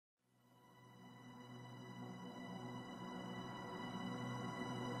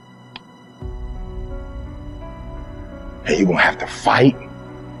And you're going to have to fight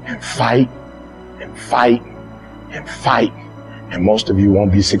and fight and fight and fight. And most of you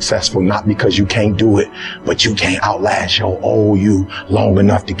won't be successful, not because you can't do it, but you can't outlast your old you long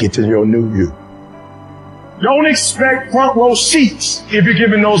enough to get to your new you. Don't expect front row seats if you're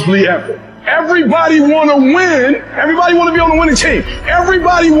giving nosebleed effort. Everybody want to win. Everybody want to be on the winning team.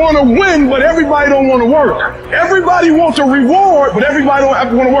 Everybody want to win, but everybody don't want to work. Everybody wants a reward, but everybody don't have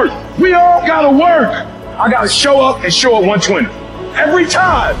to want to work. We all got to work. I got to show up and show up 120. Every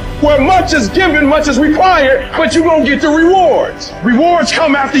time, where much is given, much is required, but you're going to get the rewards. Rewards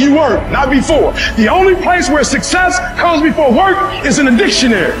come after you work, not before. The only place where success comes before work is in the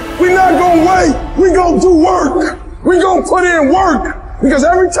dictionary. We're not going to wait. We're going to do work. We're going to put in work. Because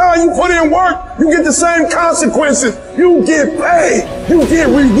every time you put in work, you get the same consequences. You get paid. You get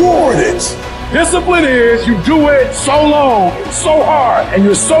rewarded. Discipline is you do it so long, so hard, and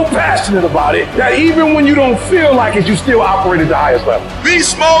you're so passionate about it that even when you don't feel like it, you still operate at the highest level.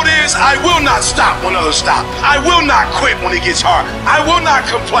 Beast mode is I will not stop when others stop. I will not quit when it gets hard. I will not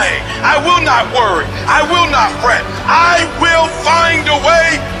complain. I will not worry. I will not fret. I will find a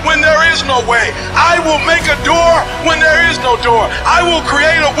way when there is no way. I will make a door when there is no door. I will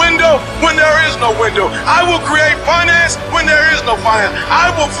create a window when there is no window. I will create finance when there is no finance.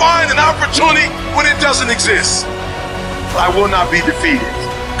 I will find an opportunity when it doesn't exist. But I will not be defeated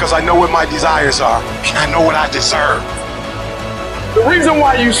because I know what my desires are and I know what I deserve. The reason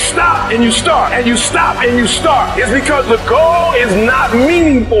why you stop and you start and you stop and you start is because the goal is not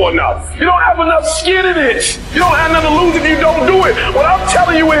meaningful enough. You don't have enough skin in it. You don't have nothing to lose if you don't do it. What I'm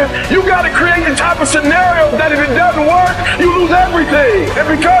telling you is you got to create the type of scenario that if it doesn't work, you lose everything.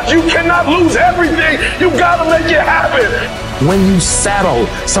 And because you cannot lose everything, you got to make it happen. When you settle,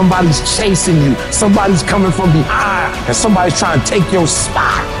 somebody's chasing you, somebody's coming from behind, and somebody's trying to take your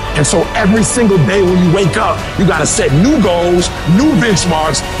spot. And so every single day when you wake up, you gotta set new goals, new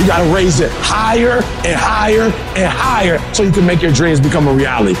benchmarks. You gotta raise it higher and higher and higher so you can make your dreams become a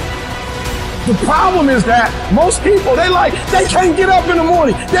reality. The problem is that most people, they can't get up in the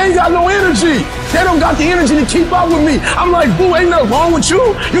morning. They ain't got no energy. They don't got the energy to keep up with me. I'm like, boo, ain't nothing wrong with you.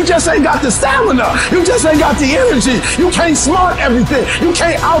 You just ain't got the stamina. You just ain't got the energy. You can't smart everything. You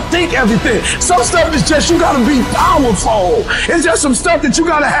can't outthink everything. Some stuff is just, you gotta be powerful. It's just some stuff that you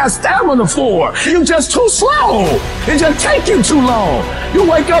gotta have stamina for. You just too slow. It just take you too long. You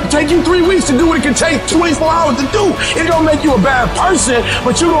wake up, take you 3 weeks to do what it can take 24 hours to do. It don't make you a bad person,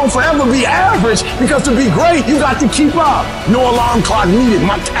 but you don't forever be average because to be great, you got to keep up. No alarm clock needed.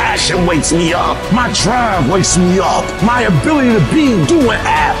 My passion wakes me up. My drive wakes me up. My ability to be, do, and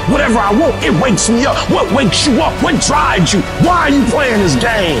act whatever I want, it wakes me up. What wakes you up? What drives you? Why are you playing this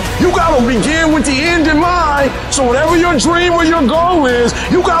game? You gotta begin with the end in mind. So whatever your dream or your goal is,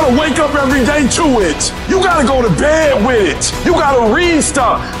 you gotta wake up every day to it. You gotta go to bed with it. You gotta read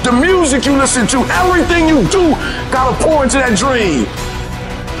stuff. The music you listen to, everything you do, gotta pour into that dream.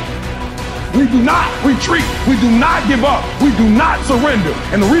 We do not retreat. We do not give up. We do not surrender.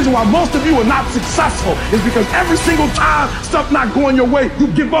 And the reason why most of you are not successful is because every single time stuff not going your way, you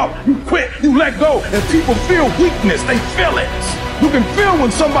give up, you quit, you let go, and people feel weakness. They feel it. You can feel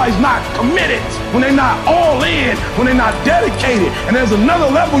when somebody's not committed, when they're not all in, when they're not dedicated. And there's another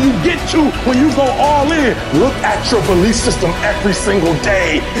level you get to when you go all in. Look at your belief system every single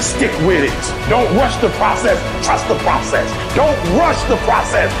day and stick with it. Don't rush the process, trust the process. Don't rush the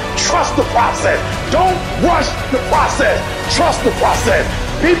process, trust the process. Don't rush the process, trust the process.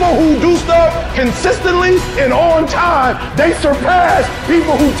 People who do stuff consistently and on time, they surpass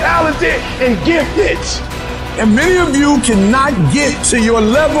people who talented and gifted. And many of you cannot get to your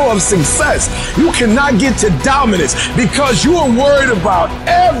level of success. You cannot get to dominance because you are worried about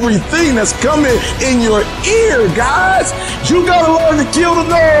everything that's coming in your ear, guys. You gotta learn to kill the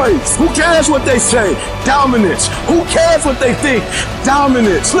noise. Who cares what they say? Dominance. Who cares what they think?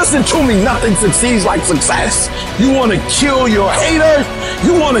 Dominance. Listen to me, nothing succeeds like success. You wanna kill your haters?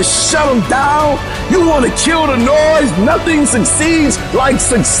 You wanna shut them down? You wanna kill the noise? Nothing succeeds like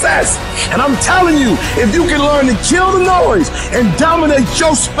success. And I'm telling you, if you can learn to kill the noise and dominate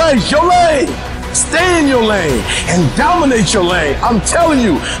your space, your lane, stay in your lane and dominate your lane. I'm telling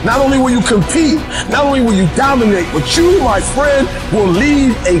you, not only will you compete, not only will you dominate, but you, my friend, will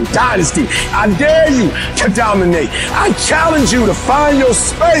lead a dynasty. I dare you to dominate. I challenge you to find your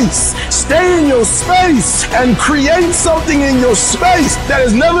space, stay in your space, and create something in your space that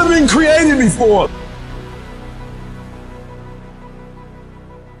has never been created before.